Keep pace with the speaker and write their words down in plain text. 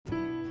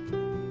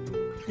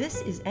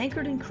This is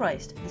Anchored in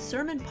Christ, the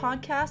sermon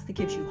podcast that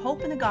gives you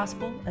hope in the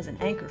gospel as an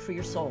anchor for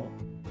your soul.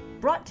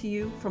 Brought to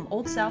you from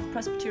Old South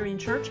Presbyterian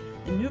Church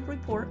in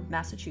Newburyport,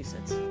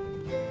 Massachusetts.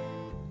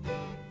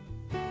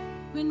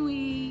 When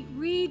we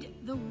read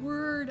the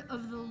word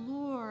of the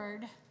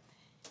Lord,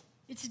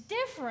 it's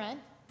different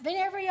than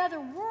every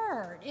other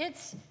word.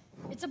 It's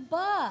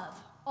above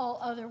all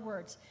other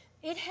words.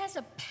 It has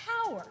a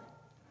power.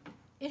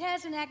 It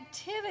has an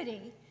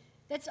activity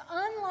that's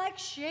unlike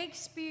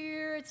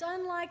Shakespeare. It's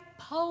unlike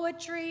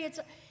poetry.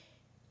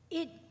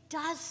 It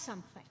does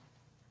something.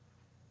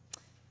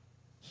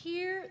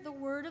 Hear the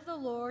word of the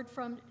Lord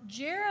from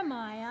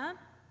Jeremiah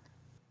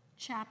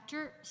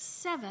chapter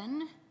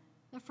 7,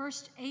 the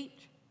first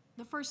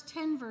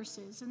 10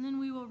 verses, and then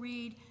we will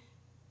read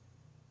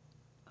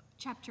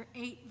chapter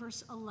 8,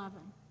 verse 11.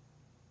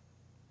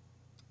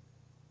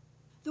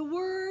 The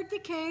word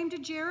that came to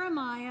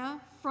Jeremiah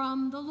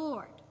from the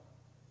Lord.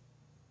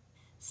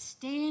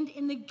 Stand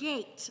in the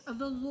gate of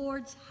the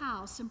Lord's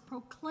house and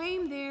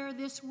proclaim there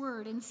this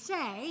word and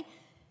say,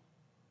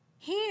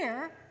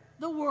 hear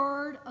the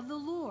word of the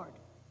Lord.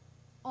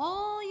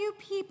 All you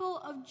people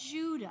of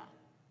Judah,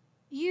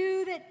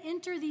 you that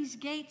enter these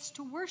gates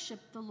to worship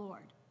the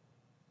Lord.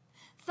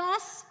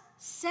 Thus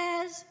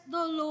says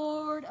the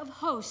Lord of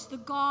hosts, the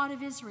God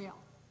of Israel,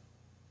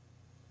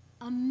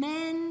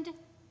 amend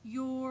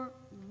your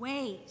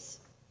ways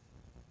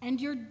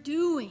and your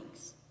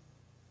doings,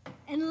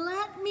 and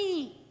let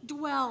me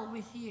dwell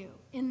with you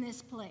in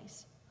this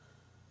place.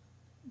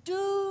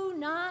 Do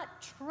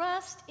not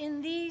trust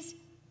in these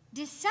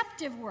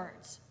deceptive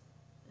words.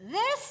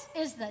 This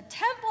is the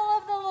temple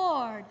of the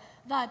Lord,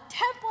 the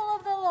temple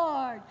of the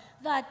Lord,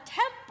 the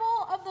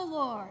temple of the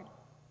Lord.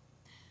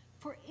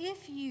 For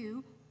if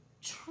you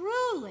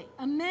truly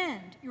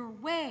amend your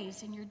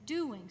ways and your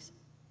doings,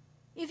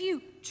 if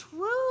you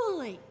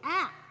truly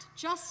act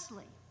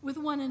justly with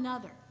one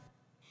another,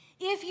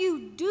 if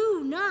you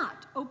do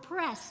not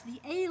oppress the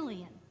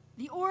alien,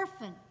 the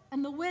orphan,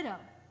 and the widow,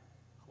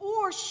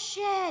 or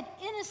shed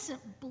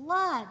innocent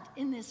blood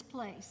in this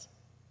place,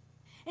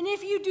 and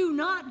if you do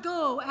not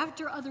go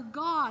after other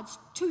gods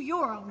to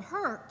your own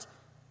hurt,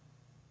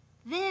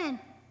 then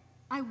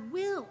I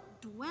will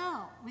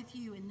dwell with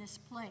you in this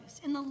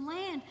place, in the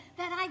land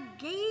that I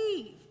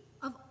gave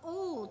of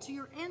old to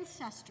your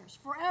ancestors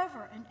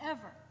forever and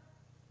ever.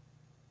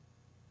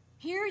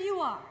 Here you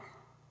are,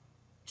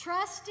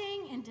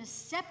 trusting in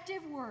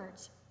deceptive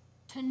words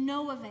to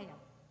no avail.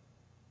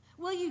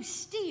 Will you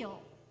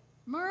steal,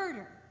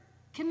 murder,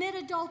 commit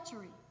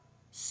adultery,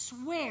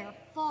 swear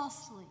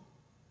falsely,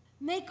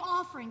 make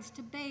offerings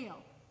to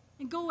Baal,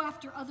 and go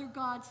after other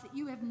gods that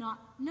you have not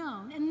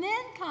known, and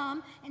then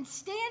come and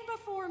stand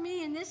before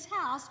me in this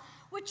house,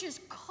 which is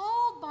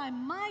called by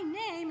my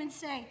name, and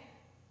say,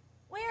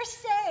 we're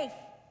safe,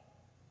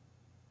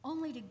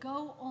 only to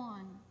go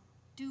on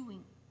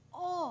doing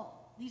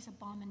all these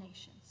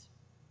abominations?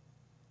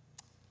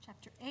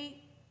 Chapter 8,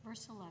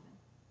 verse 11.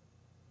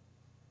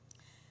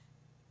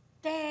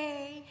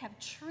 They have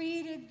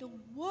treated the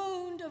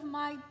wound of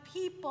my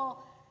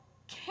people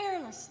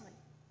carelessly,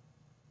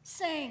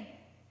 saying,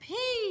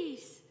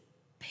 peace,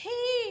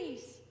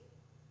 peace,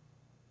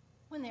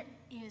 when there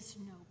is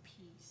no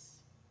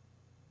peace.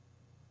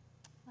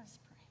 Let us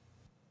pray.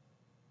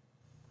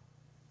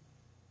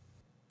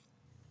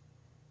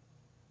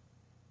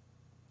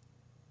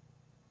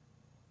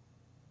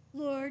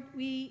 Lord,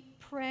 we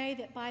pray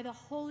that by the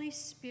Holy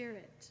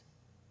Spirit,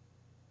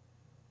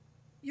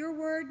 your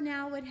word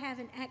now would have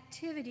an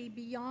activity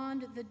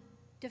beyond the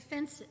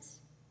defenses,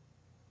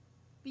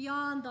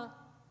 beyond the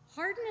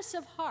hardness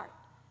of heart,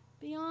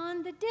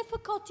 beyond the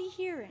difficulty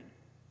hearing,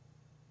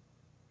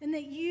 and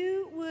that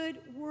you would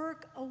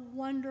work a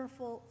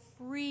wonderful,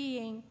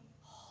 freeing,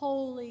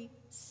 holy,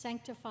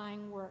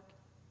 sanctifying work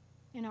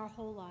in our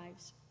whole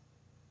lives.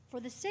 For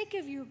the sake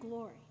of your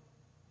glory,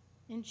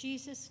 in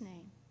Jesus'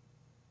 name,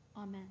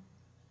 amen.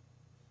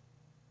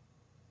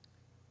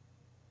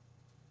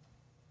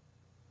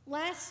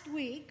 Last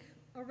week,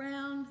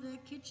 around the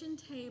kitchen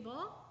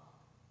table,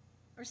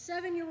 our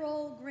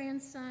 7-year-old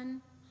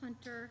grandson,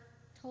 Hunter,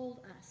 told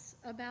us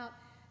about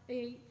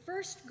a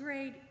first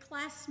grade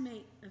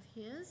classmate of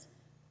his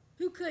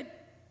who could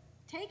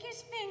take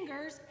his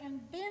fingers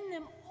and bend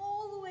them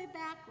all the way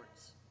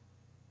backwards.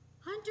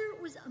 Hunter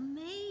was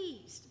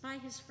amazed by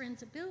his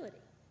friend's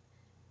ability.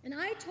 And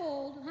I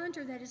told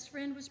Hunter that his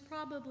friend was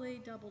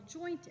probably double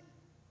jointed.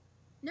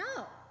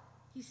 No,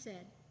 he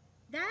said,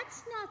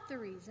 that's not the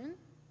reason.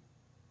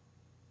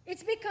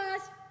 It's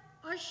because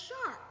a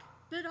shark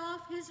bit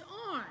off his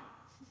arm,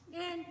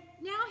 and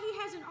now he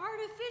has an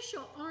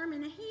artificial arm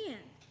and a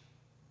hand.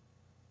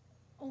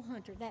 Oh,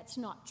 Hunter, that's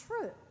not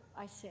true,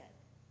 I said.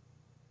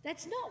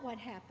 That's not what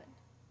happened.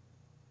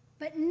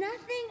 But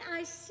nothing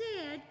I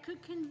said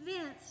could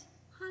convince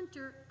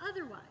Hunter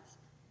otherwise.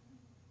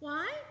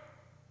 Why?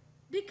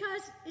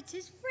 Because it's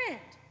his friend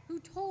who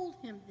told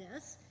him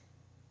this,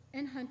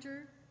 and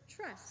Hunter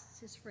trusts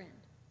his friend.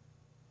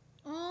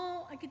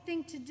 All I could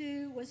think to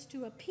do was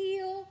to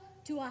appeal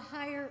to a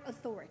higher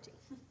authority.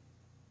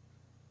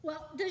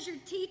 Well, does your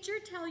teacher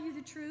tell you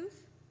the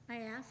truth? I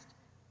asked.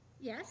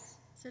 Yes,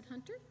 said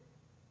Hunter.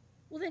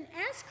 Well, then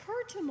ask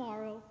her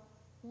tomorrow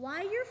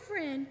why your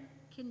friend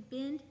can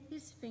bend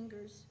his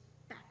fingers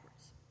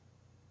backwards.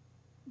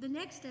 The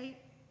next day,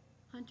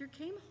 Hunter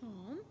came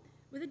home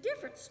with a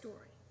different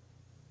story.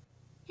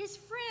 His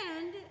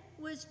friend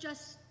was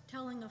just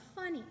telling a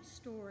funny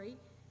story,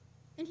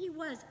 and he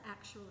was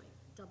actually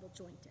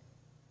double-jointed.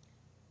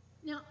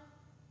 Now,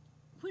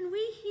 when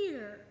we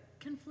hear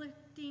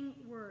conflicting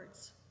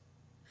words,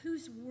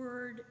 whose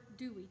word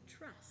do we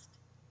trust?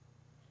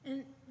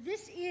 And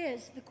this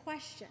is the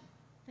question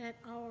that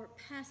our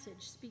passage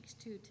speaks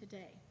to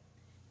today.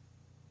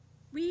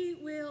 We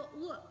will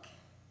look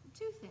at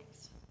two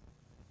things.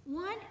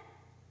 One,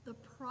 the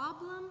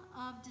problem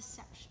of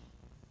deception.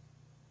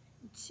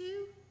 And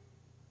two,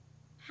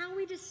 how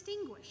we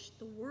distinguish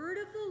the word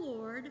of the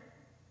Lord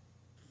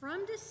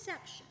from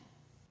deception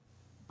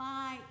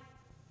by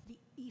the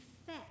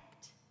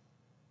effect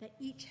that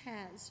each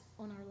has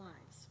on our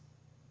lives.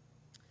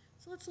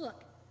 So let's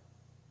look.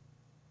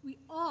 We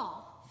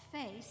all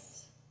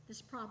face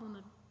this problem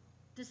of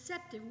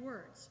deceptive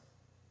words.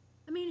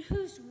 I mean,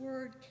 whose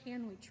word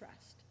can we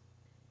trust?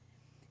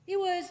 It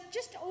was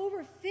just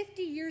over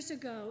 50 years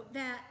ago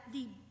that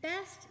the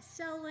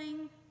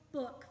best-selling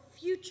book,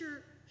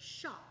 Future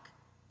Shock,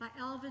 by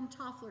Alvin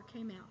Toffler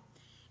came out.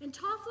 And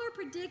Toffler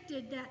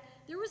predicted that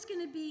there was going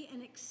to be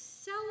an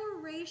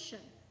acceleration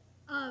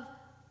of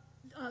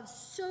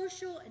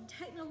social and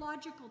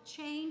technological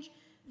change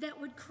that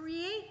would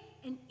create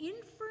an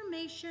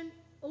information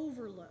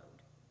overload.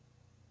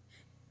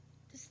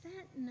 Does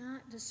that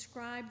not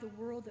describe the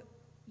world that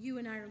you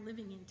and I are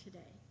living in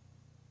today?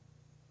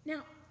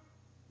 Now,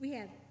 we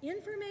have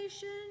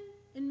information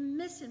and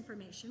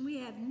misinformation. We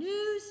have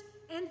news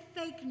and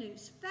fake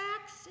news,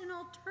 facts and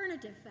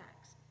alternative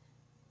facts.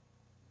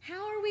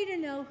 How are we to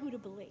know who to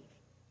believe?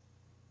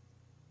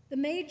 The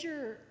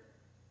major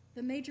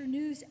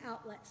news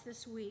outlets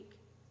this week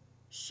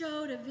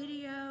showed a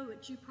video,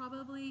 which you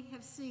probably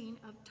have seen,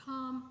 of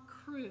Tom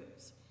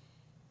Cruise.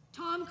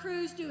 Tom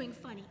Cruise doing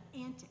funny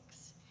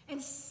antics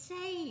and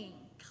saying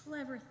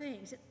clever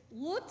things. It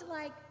looked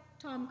like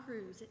Tom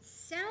Cruise. It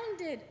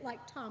sounded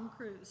like Tom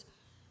Cruise.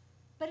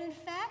 But in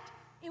fact,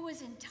 it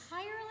was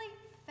entirely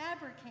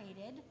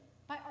fabricated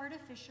by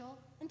artificial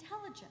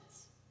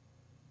intelligence.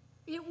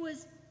 It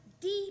was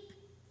deep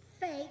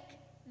fake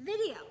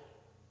video.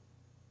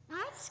 Now,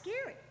 that's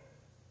scary.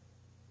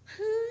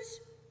 Whose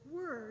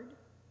word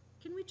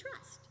can we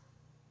trust?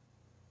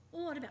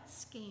 Well, what about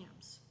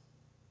scams?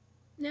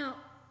 Now,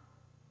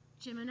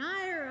 Jim and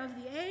I are of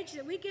the age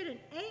that we get an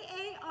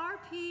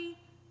AARP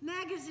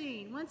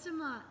magazine once a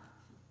month.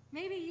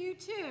 Maybe you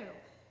too.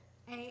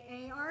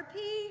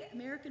 AARP,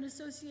 American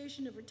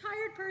Association of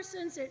Retired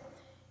Persons,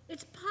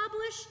 it's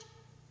published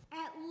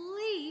at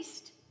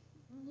least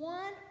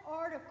one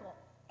article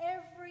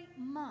every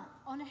month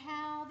on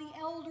how the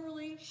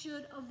elderly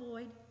should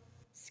avoid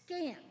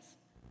scams.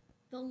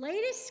 The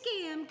latest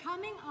scam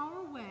coming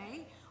our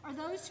way are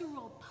those who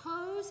will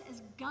pose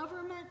as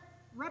government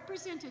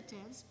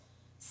representatives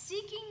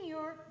seeking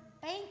your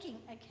banking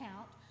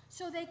account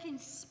so they can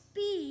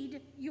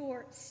speed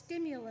your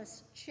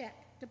stimulus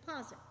check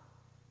deposit.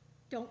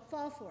 Don't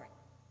fall for it.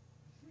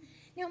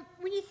 Now,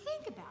 when you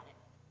think about it,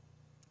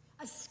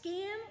 a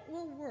scam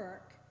will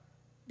work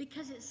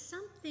because it's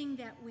something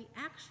that we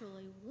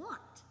actually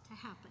want to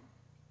happen.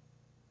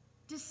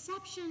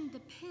 Deception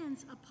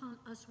depends upon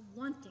us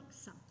wanting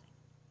something.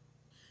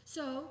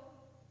 So,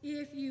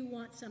 if you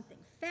want something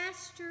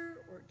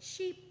faster or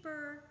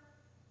cheaper,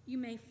 you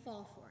may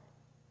fall for it.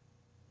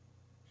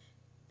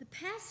 The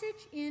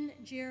passage in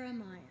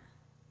Jeremiah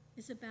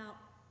is about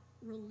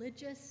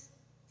religious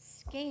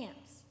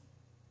scams.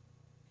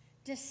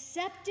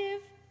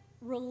 Deceptive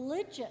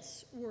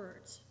religious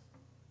words,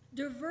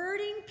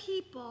 diverting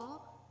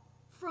people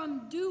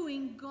from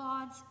doing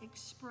God's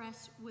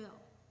express will.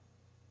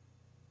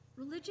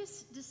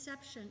 Religious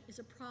deception is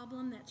a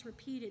problem that's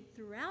repeated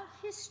throughout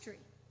history,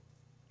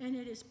 and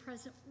it is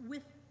present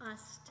with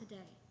us today.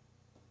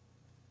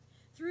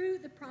 Through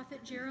the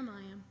prophet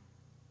Jeremiah,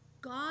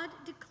 God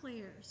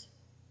declares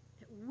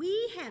that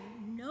we have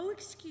no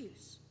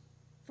excuse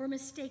for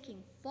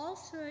mistaking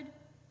falsehood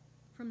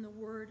from the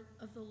word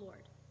of the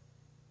Lord.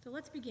 So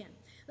let's begin.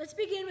 Let's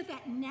begin with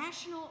that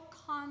national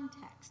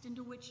context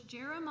into which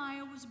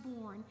Jeremiah was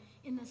born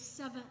in the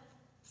 7th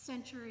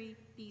century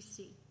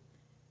BC.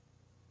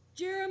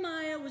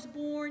 Jeremiah was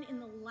born in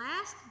the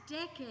last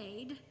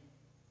decade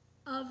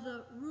of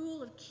the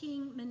rule of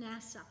King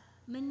Manasseh.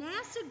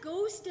 Manasseh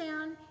goes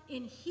down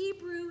in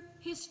Hebrew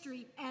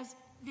history as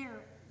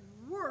their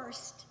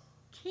worst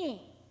king.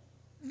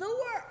 The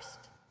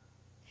worst.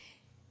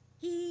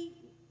 He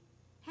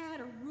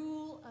had a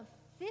rule of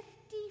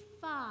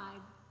 55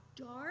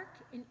 dark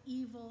and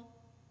evil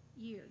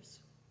years.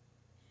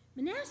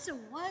 Manasseh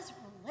was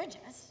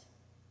religious,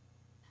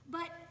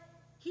 but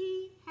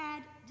he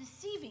had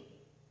deceiving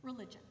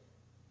religion.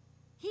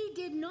 He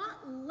did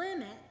not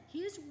limit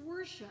his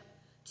worship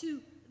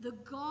to the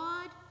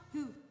God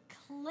who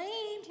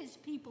claimed his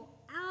people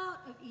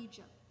out of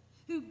Egypt,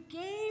 who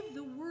gave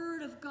the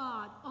word of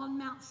God on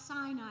Mount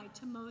Sinai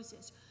to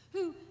Moses,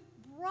 who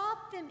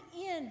brought them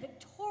in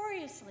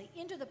victoriously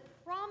into the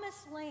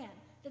promised land,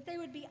 that they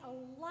would be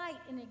a light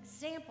and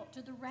example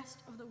to the rest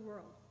of the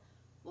world.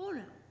 Oh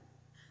no,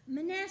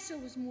 Manasseh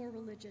was more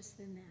religious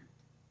than that.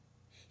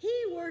 He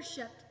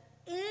worshiped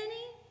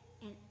any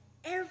and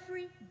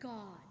every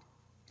god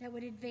that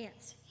would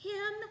advance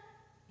him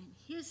and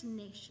his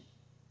nation.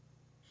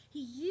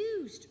 He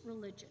used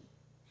religion.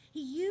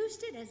 He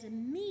used it as a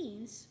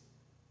means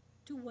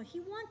to what he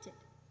wanted,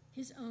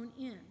 his own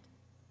end.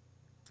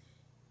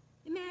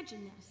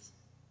 Imagine this.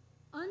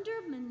 Under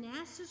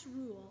Manasseh's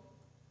rule,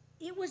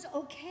 it was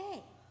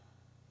okay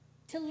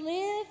to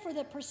live for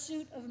the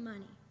pursuit of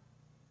money,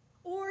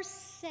 or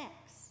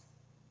sex,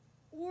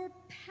 or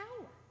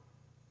power.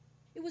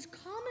 It was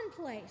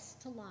commonplace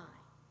to lie.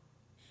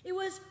 It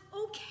was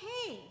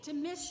okay to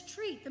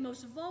mistreat the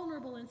most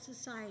vulnerable in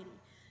society,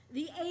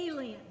 the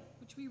alien,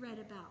 which we read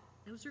about.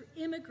 Those are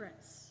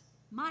immigrants,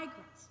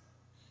 migrants.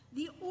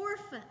 The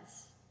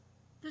orphans,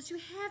 those who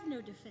have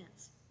no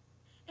defense.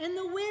 And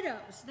the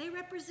widows, they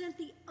represent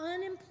the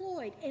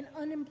unemployed and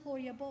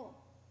unemployable.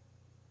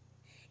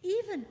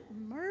 Even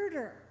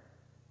murder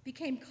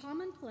became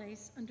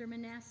commonplace under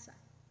Manasseh.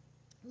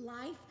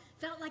 Life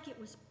felt like it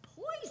was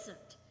poisoned.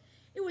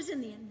 It was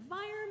in the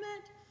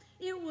environment,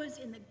 it was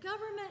in the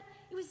government,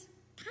 it was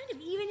kind of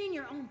even in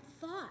your own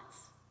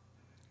thoughts.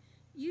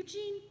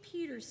 Eugene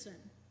Peterson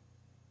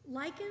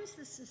likens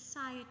the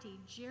society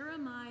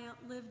Jeremiah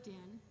lived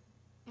in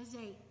as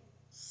a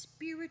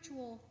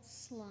spiritual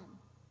slum.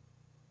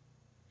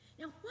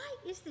 Now, why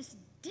is this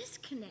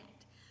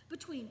disconnect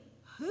between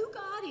who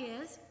God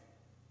is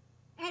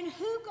and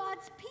who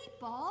God's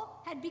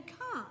people had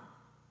become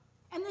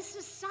and the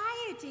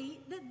society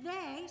that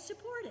they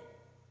supported?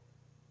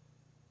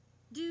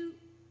 Do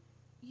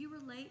you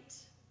relate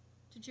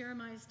to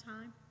Jeremiah's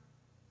time?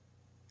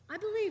 I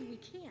believe we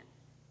can.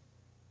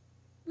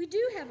 We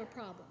do have a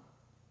problem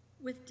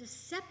with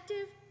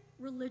deceptive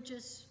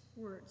religious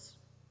words.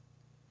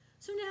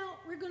 So now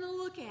we're going to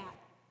look at,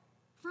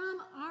 from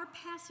our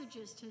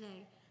passages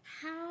today,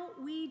 how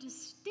we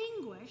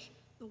distinguish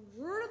the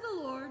word of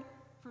the Lord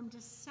from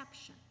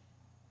deception.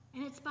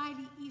 And it's by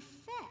the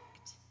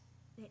effect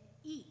that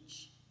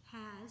each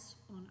has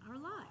on our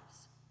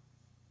lives.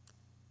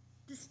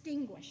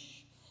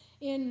 Distinguish.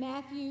 In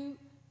Matthew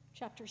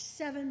chapter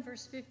 7,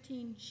 verse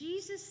 15,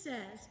 Jesus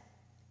says,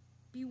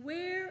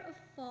 "Beware of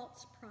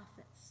false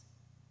prophets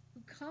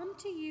who come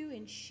to you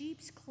in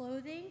sheep's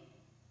clothing,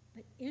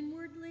 but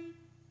inwardly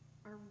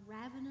are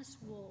ravenous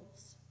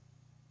wolves."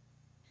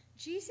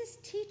 Jesus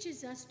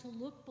teaches us to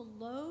look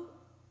below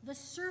the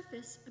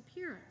surface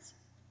appearance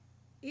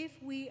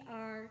if we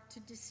are to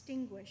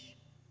distinguish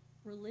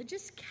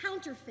religious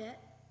counterfeit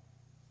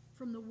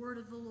from the word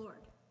of the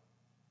Lord.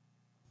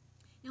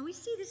 Now, we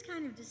see this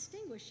kind of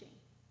distinguishing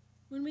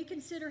when we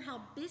consider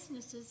how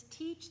businesses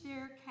teach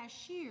their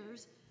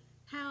cashiers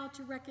how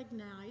to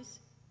recognize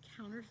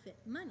counterfeit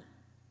money.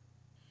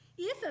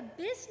 If a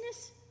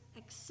business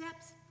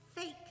accepts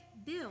fake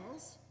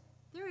bills,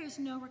 there is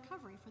no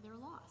recovery for their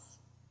loss.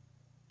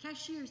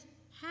 Cashiers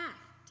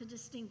have to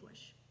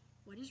distinguish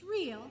what is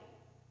real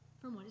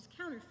from what is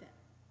counterfeit.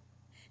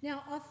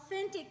 Now,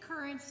 authentic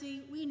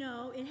currency, we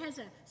know it has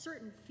a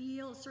certain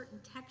feel, a certain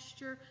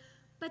texture,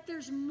 but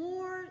there's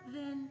more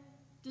than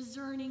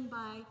discerning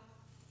by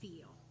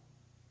feel.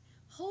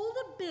 Hold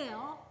a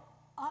bill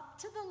up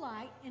to the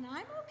light, and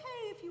I'm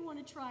okay if you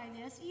want to try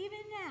this, even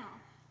now.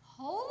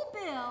 Hold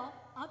a bill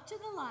up to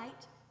the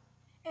light,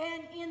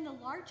 and in the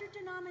larger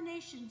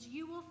denominations,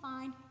 you will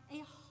find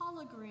a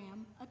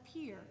hologram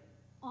appear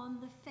on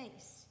the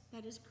face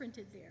that is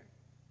printed there.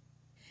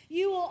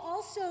 You will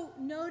also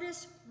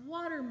notice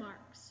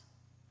watermarks.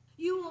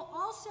 You will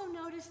also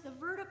notice the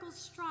vertical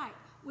stripe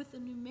with the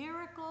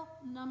numerical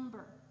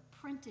number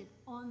printed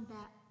on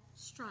that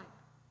stripe.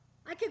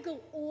 I could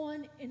go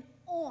on and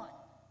on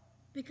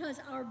because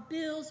our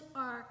bills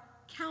are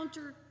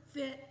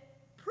counterfeit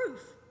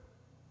proof.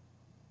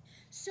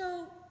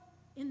 So,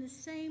 in the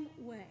same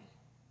way,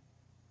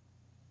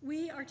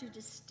 we are to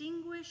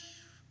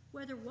distinguish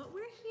whether what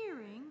we're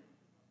hearing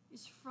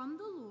is from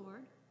the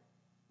Lord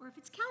or if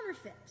it's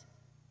counterfeit.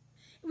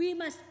 We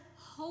must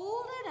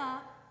hold it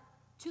up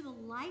to the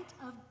light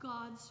of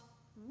God's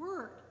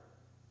word.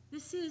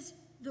 This is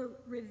the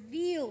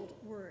revealed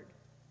word.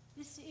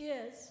 This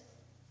is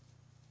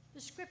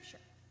the scripture.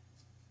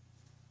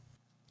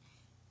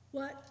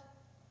 What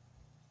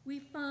we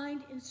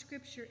find in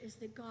scripture is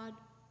that God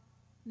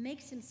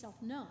makes himself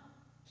known.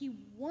 He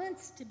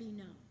wants to be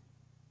known.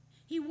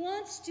 He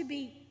wants to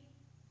be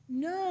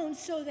known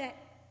so that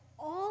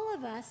all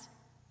of us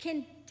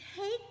can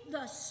take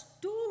the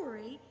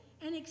story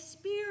and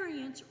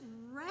experience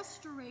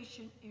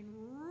restoration and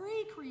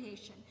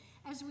recreation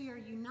as we are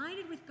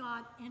united with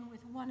God and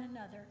with one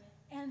another,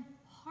 and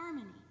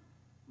harmony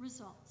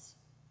results.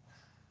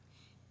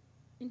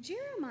 In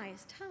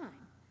Jeremiah's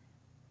time,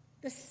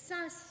 the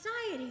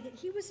society that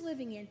he was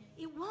living in,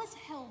 it was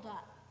held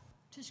up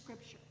to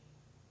Scripture.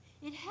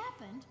 It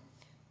happened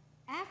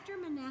after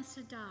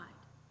Manasseh died,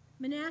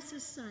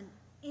 Manasseh's son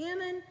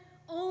Amon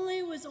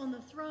only was on the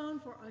throne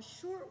for a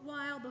short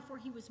while before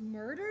he was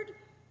murdered,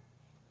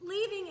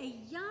 leaving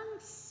a young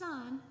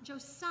son,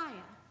 Josiah,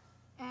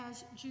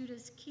 as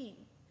Judah's king.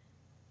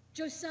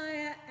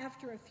 Josiah,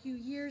 after a few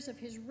years of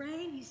his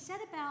reign, he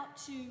set about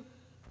to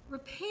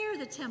repair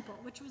the temple,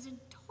 which was in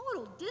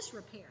total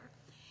disrepair.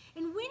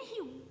 And when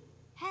he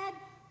had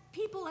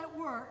people at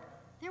work,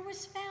 there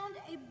was found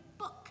a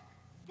book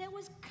that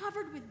was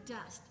covered with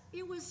dust.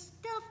 It was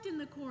stuffed in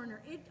the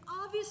corner. It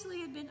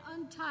obviously had been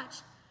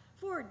untouched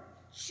for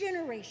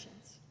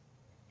generations.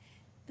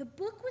 The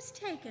book was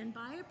taken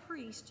by a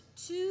priest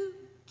to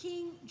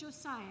King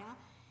Josiah,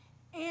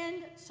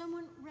 and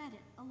someone read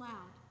it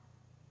aloud.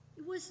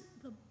 It was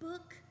the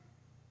book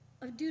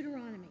of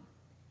Deuteronomy.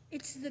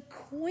 It's the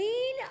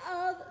queen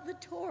of the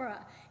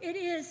Torah. It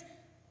is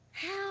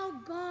how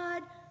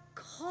God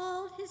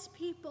called his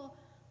people,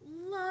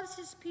 loves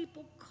his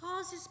people,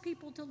 causes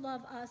people to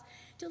love us,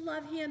 to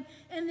love him,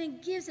 and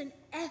then gives an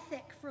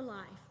ethic for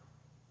life.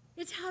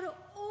 It's how to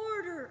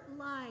order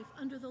life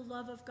under the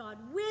love of God,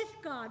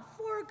 God,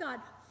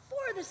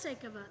 for the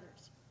sake of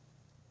others.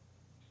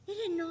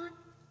 It had not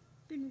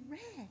been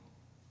read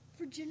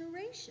for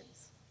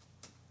generations.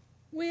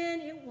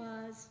 When it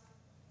was,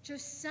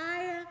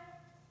 Josiah,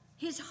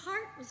 his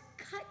heart was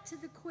cut to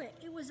the quick.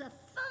 It was a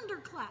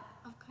thunderclap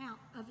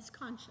of his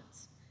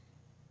conscience.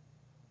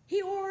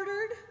 He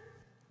ordered,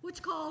 what's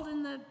called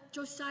in the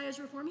Josiah's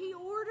reform, he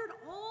ordered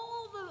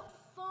all the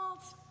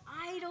false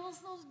idols,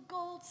 those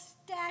gold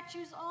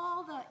statues,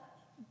 all the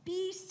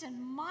beasts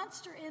and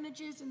monster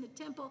images in the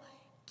temple,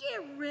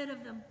 get rid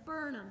of them,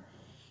 burn them.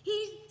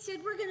 He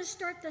said, we're going to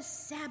start the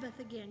Sabbath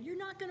again. You're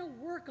not going to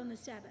work on the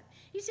Sabbath.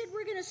 He said,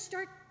 we're going to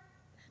start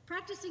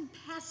practicing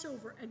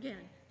Passover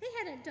again. They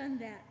hadn't done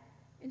that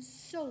in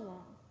so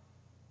long.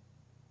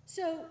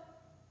 So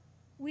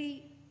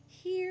we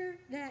hear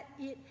that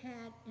it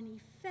had an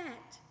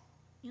effect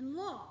in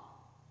law.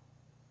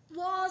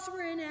 Laws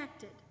were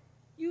enacted.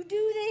 You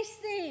do this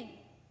thing.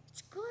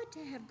 It's good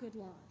to have good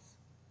laws.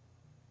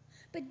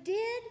 But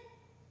did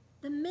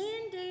the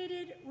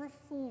mandated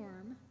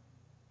reform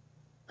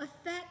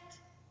affect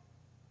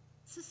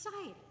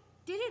society?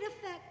 Did it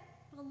affect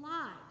the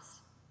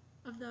lives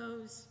of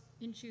those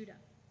in Judah?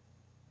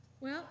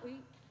 Well, we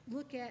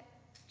look at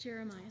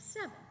Jeremiah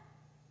 7.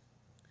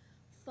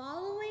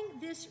 Following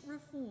this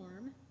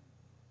reform,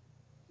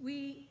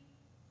 we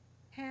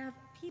have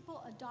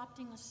people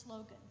adopting a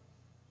slogan.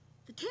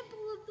 The temple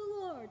of the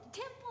Lord, the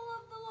temple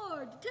of the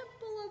Lord, the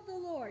temple of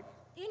the Lord.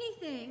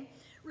 Anything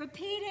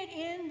repeated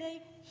in the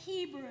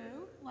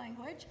Hebrew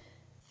language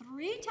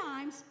 3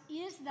 times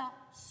is the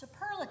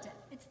superlative.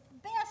 It's the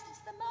best, it's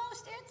the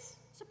most, it's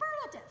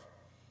superlative.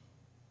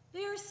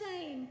 They are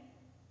saying,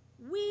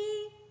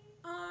 we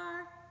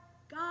are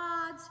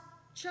God's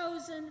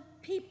chosen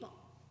people.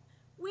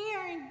 We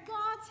are in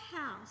God's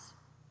house.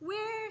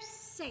 We're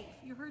safe.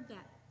 You heard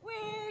that.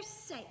 We're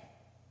safe.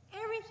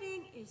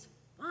 Everything is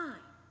fine.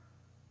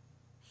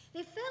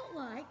 They felt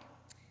like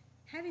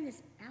having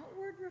this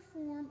outward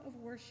reform of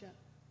worship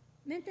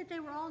meant that they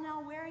were all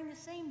now wearing the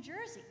same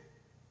jersey,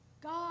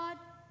 God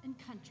and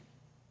country.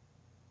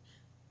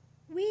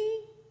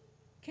 We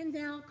can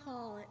now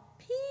call it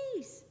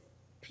peace,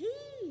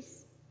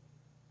 peace,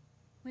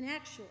 when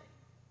actually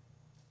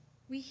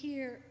we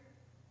hear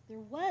there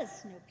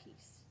was no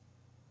peace.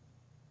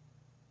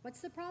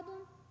 What's the problem?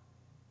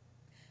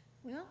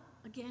 Well,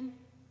 again,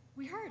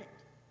 we heard it.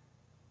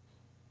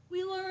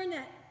 We learned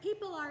that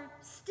people are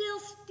still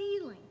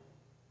stealing.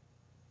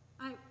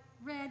 I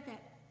read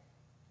that,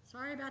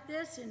 sorry about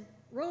this, in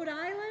Rhode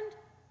Island,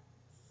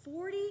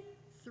 43%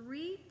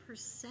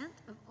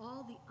 of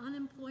all the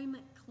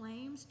unemployment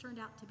claims turned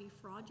out to be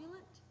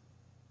fraudulent.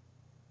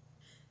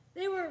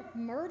 They were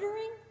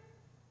murdering.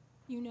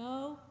 You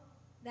know,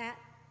 that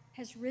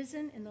has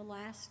risen in the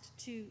last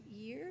 2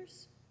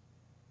 years.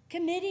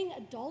 Committing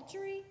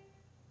adultery,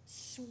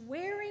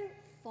 swearing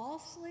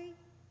falsely,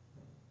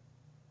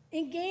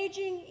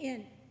 engaging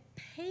in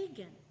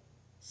pagan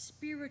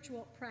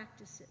spiritual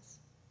practices.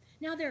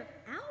 Now, their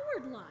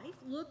outward life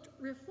looked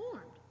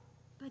reformed,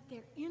 but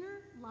their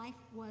inner life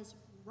was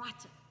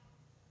rotten.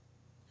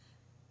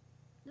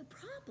 The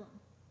problem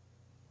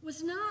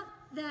was not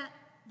that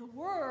the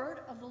word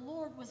of the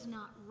Lord was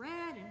not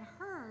read and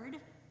heard,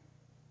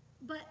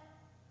 but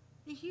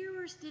the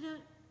hearers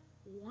didn't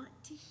want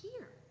to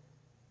hear.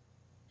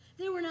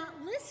 They were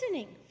not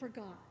listening for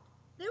God.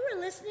 They were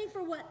listening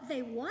for what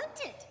they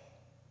wanted.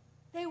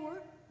 They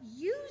were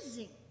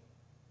using,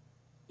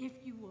 if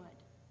you would,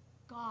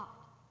 God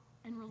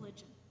and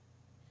religion.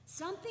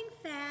 Something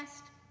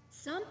fast,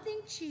 something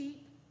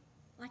cheap,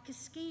 like a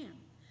scam.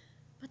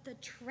 But the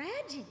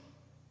tragedy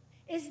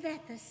is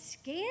that the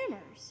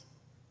scammers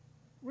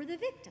were the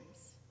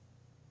victims.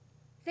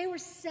 They were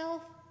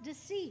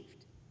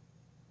self-deceived.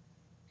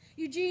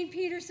 Eugene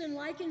Peterson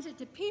likens it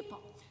to people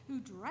who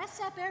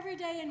dress up every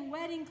day in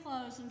wedding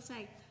clothes and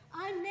say,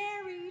 I'm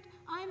married,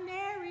 I'm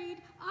married,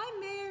 I'm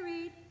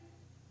married,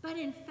 but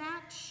in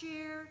fact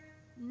share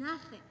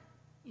nothing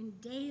in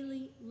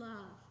daily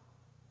love,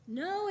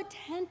 no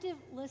attentive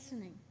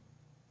listening,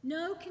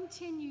 no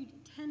continued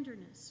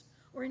tenderness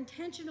or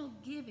intentional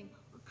giving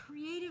or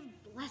creative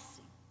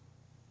blessing.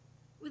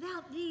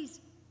 Without these,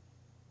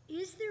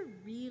 is there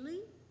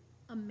really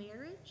a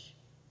marriage?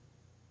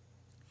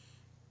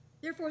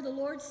 Therefore, the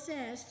Lord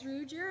says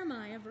through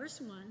Jeremiah, verse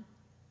 1,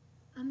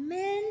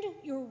 amend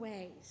your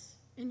ways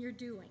and your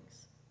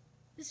doings.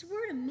 This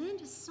word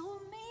amend is so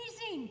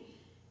amazing.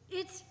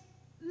 It's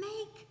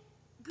make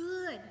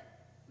good,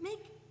 make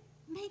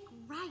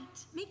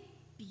right, make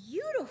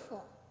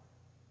beautiful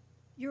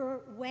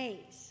your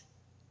ways.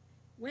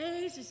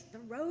 Ways is the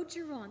road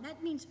you're on.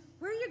 That means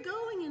where you're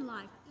going in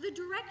life, the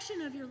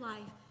direction of your life.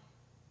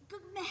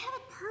 Have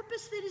a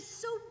purpose that is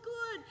so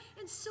good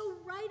and so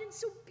right and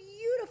so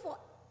beautiful.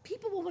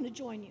 People will want to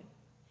join you.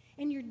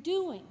 And your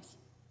doings,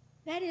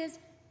 that is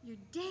your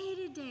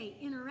day-to-day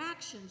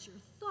interactions, your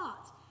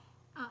thoughts,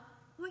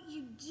 what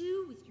you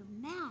do with your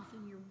mouth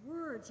and your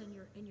words and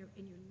your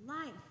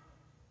life.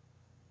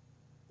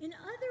 In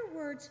other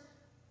words,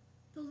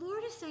 the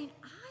Lord is saying,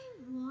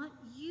 I want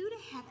you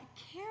to have a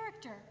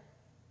character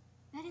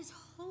that is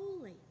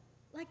holy,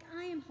 like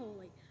I am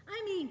holy.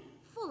 I mean,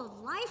 full of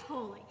life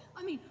holy.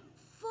 I mean,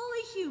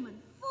 fully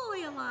human,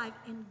 fully alive,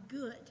 and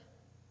good,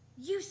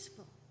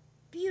 useful,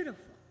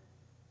 beautiful.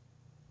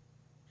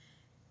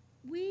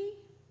 We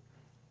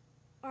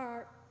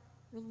are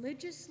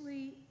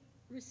religiously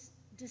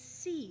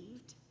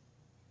deceived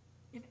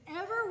if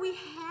ever we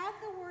have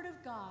the Word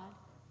of God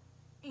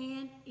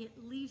and it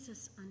leaves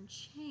us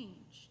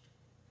unchanged.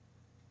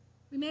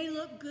 We may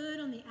look good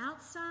on the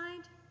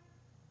outside,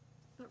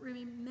 but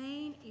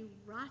remain a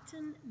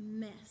rotten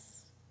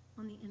mess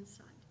on the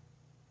inside.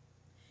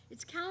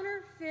 It's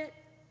counterfeit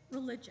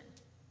religion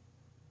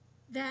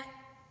that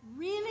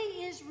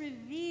really is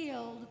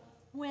revealed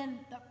when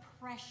the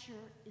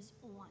pressure is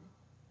on.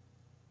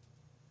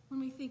 When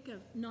we think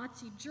of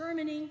Nazi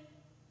Germany,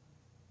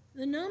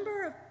 the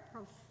number of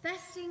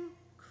professing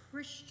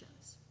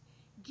Christians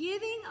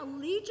giving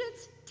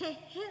allegiance to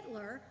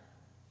Hitler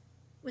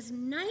was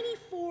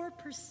 94%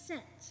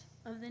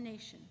 of the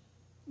nation.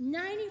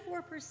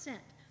 94%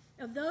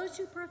 of those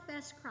who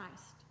profess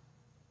Christ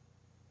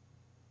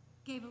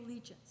gave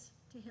allegiance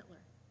to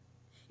Hitler.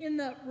 In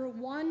the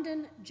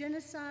Rwandan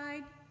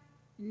genocide,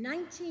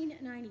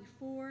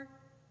 1994,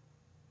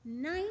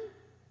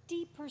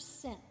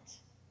 90%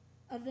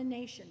 of the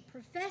nation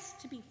professed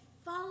to be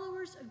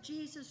followers of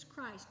Jesus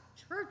Christ,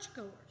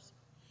 churchgoers.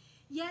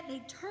 Yet they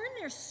turned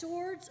their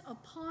swords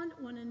upon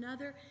one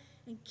another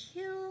and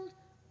killed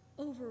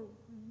over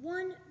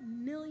 1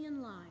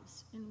 million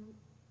lives in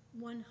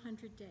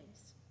 100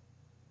 days.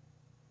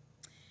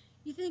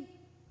 You think,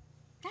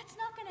 that's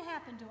not going to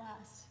happen to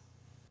us.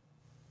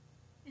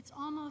 It's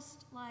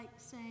almost like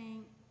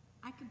saying,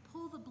 I could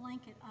pull the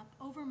blanket up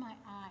over my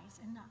eyes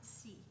and not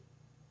see.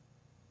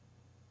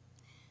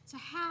 So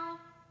how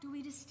do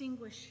we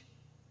distinguish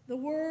the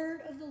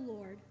word of the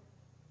Lord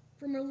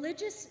from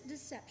religious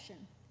deception?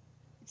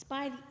 It's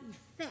by the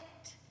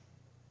effect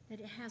that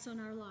it has on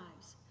our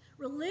lives.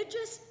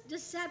 Religious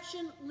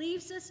deception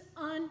leaves us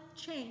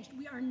unchanged.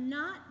 We are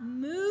not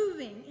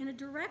moving in a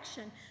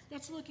direction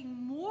that's looking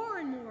more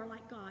and more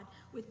like God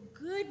with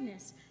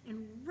goodness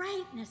and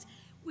rightness,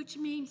 which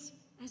means,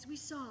 as we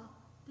saw,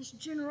 this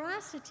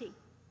generosity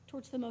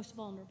towards the most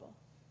vulnerable.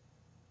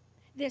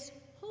 This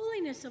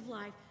holiness of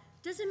life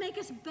doesn't make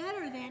us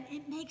better than,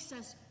 it makes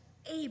us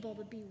able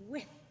to be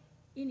with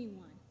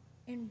anyone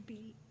and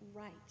be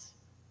right.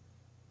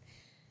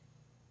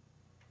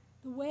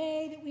 The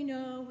way that we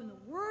know when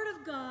the Word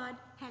of God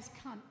has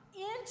come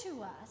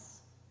into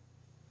us,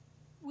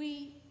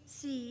 we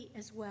see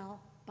as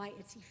well by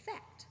its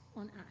effect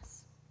on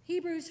us.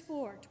 Hebrews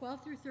 4,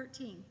 12 through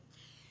 13.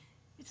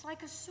 It's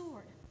like a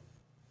sword,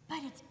 but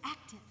it's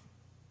active.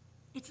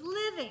 It's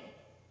living.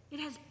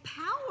 It has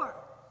power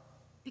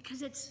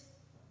because it's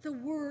the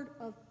Word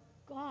of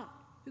God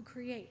who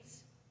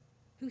creates,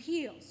 who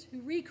heals, who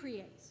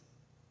recreates.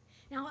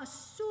 Now, a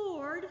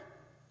sword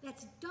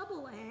that's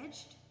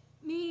double-edged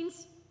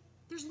means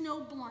there's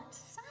no blunt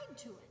side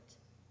to it.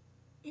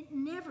 It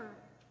never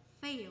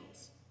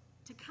fails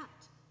to cut.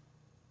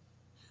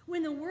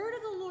 When the word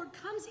of the Lord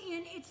comes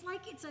in, it's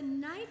like it's a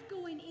knife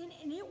going in,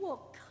 and it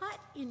will cut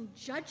in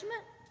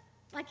judgment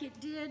like it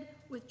did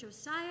with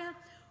Josiah,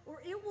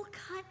 or it will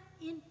cut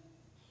in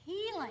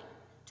healing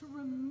to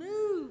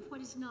remove what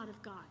is not of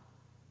God.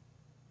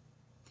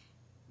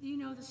 You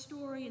know the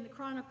story in the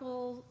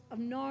Chronicles of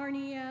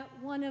Narnia.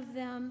 One of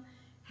them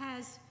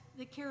has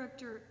the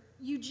character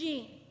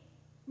Eugene.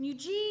 And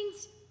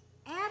Eugene's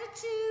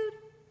attitude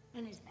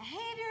and his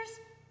behaviors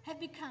have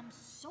become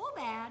so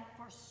bad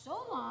for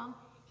so long,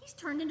 he's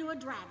turned into a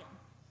dragon.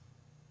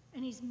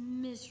 And he's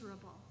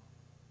miserable.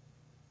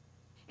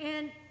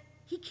 And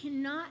he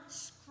cannot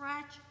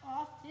scratch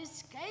off his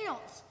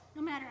scales.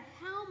 No matter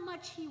how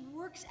much he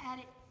works at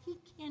it, he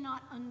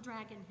cannot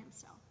undragon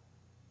himself.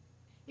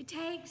 It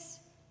takes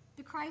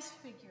the Christ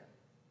figure,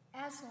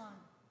 Aslan,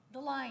 the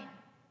lion,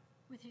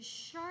 with his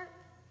sharp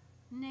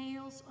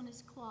nails on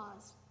his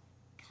claws,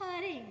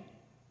 cutting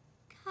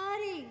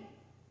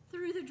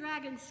the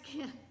dragon's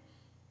skin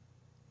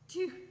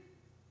to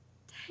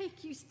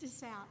take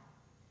Eustace out,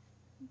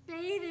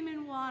 bathe him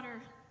in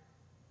water.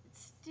 It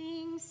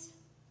stings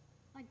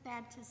like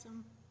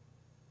baptism,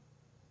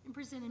 and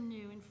present him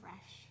new and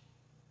fresh,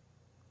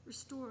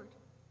 restored.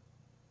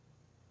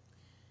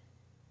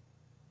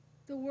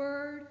 The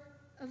word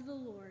of the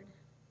Lord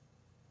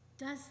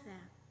does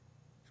that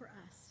for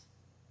us.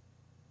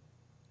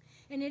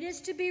 And it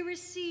is to be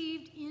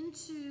received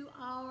into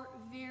our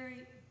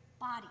very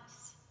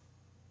bodies,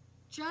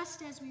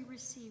 just as we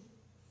receive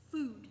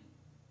food,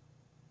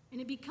 and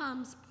it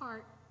becomes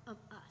part of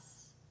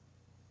us.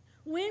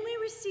 When we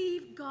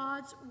receive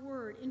God's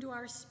word into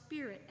our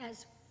spirit,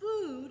 as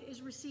food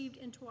is received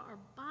into our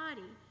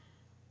body,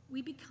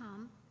 we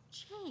become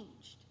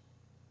changed,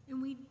 and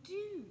we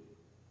do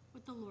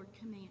what the Lord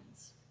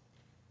commands.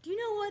 Do you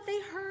know what they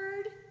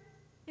heard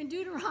in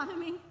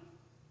Deuteronomy?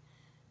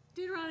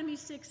 Deuteronomy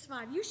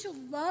 6:5. You shall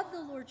love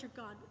the Lord your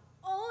God with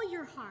all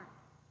your heart,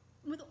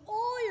 and with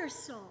all your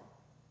soul,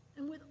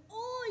 and with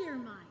all your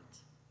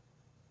might.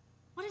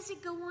 What does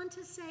it go on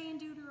to say in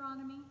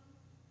Deuteronomy?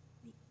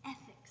 The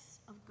ethics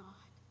of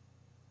God.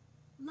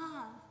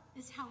 Love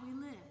is how we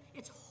live.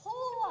 It's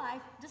whole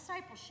life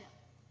discipleship.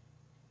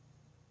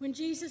 When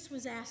Jesus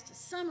was asked to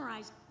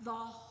summarize the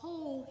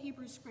whole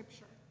Hebrew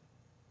Scripture,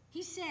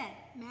 he said,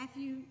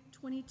 Matthew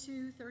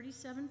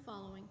 22:37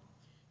 following,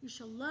 you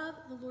shall love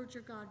the Lord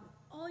your God with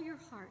all your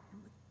heart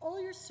and with all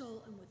your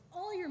soul and with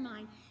all your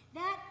mind.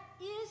 That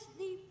is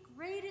the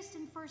greatest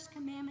and first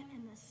commandment,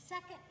 and the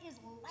second is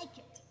like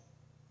it.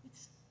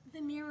 It's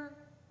the mirror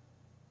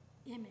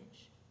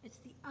image. It's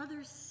the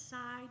other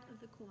side of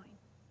the coin.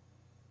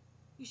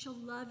 You shall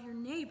love your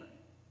neighbor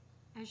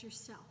as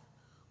yourself.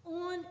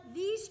 On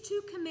these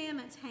two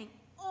commandments hang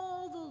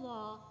all the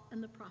law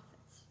and the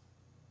prophets.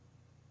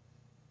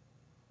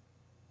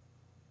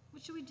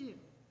 What should we do?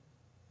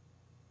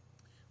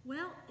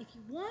 Well, if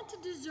you want to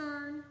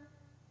discern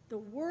the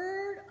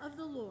word of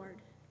the Lord,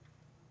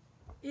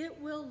 it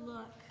will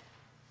look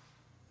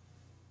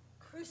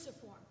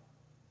cruciform.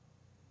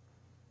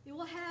 It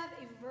will have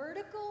a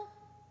vertical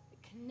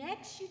that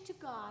connects you to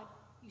God.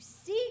 You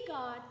see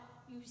God.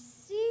 You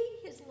see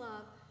his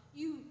love.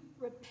 You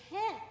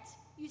repent.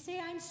 You say,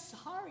 I'm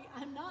sorry.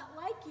 I'm not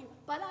like you,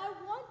 but I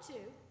want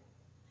to.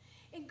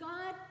 And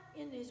God,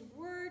 in his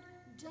word,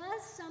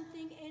 does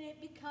something, and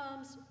it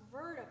becomes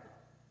vertical.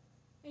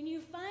 And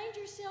you find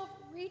yourself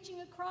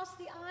reaching across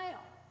the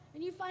aisle.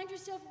 And you find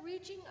yourself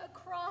reaching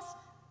across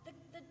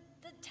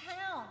the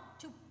town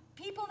to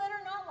people that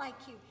are not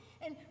like you.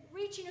 And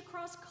reaching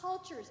across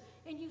cultures.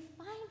 And you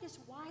find this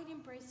wide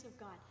embrace of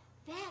God.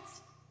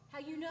 That's how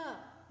you know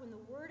when the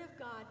word of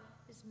God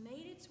has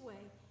made its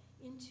way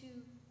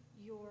into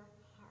your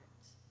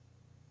heart.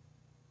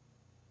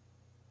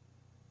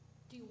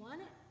 Do you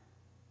want it?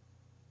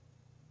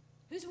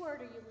 Whose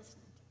word are you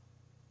listening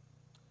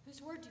to?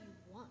 Whose word do you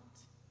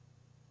want?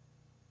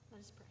 Let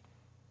us pray.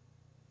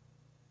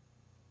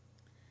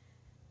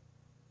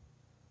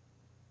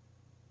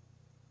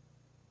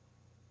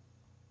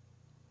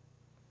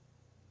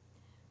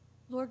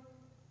 Lord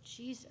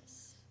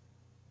Jesus,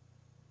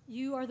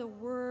 you are the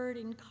Word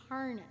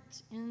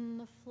incarnate in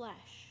the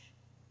flesh.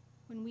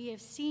 When we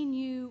have seen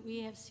you, we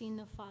have seen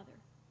the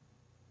Father.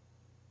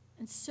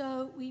 And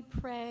so we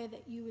pray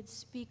that you would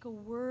speak a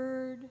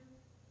word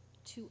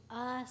to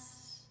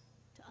us,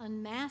 to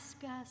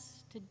unmask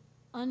us, to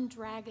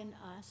undragon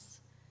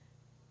us,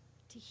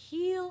 to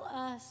heal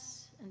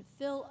us and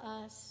fill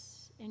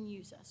us and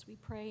use us. We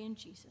pray in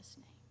Jesus'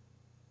 name.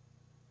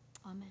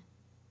 Amen.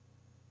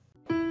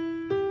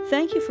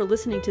 Thank you for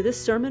listening to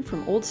this sermon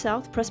from Old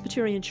South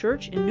Presbyterian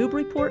Church in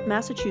Newburyport,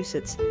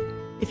 Massachusetts.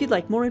 If you'd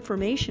like more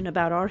information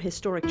about our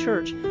historic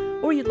church,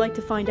 or you'd like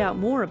to find out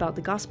more about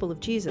the gospel of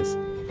Jesus,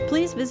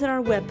 please visit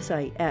our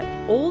website at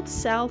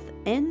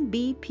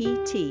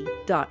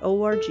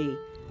oldsouthnbpt.org.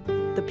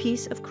 The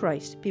peace of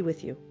Christ be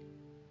with you.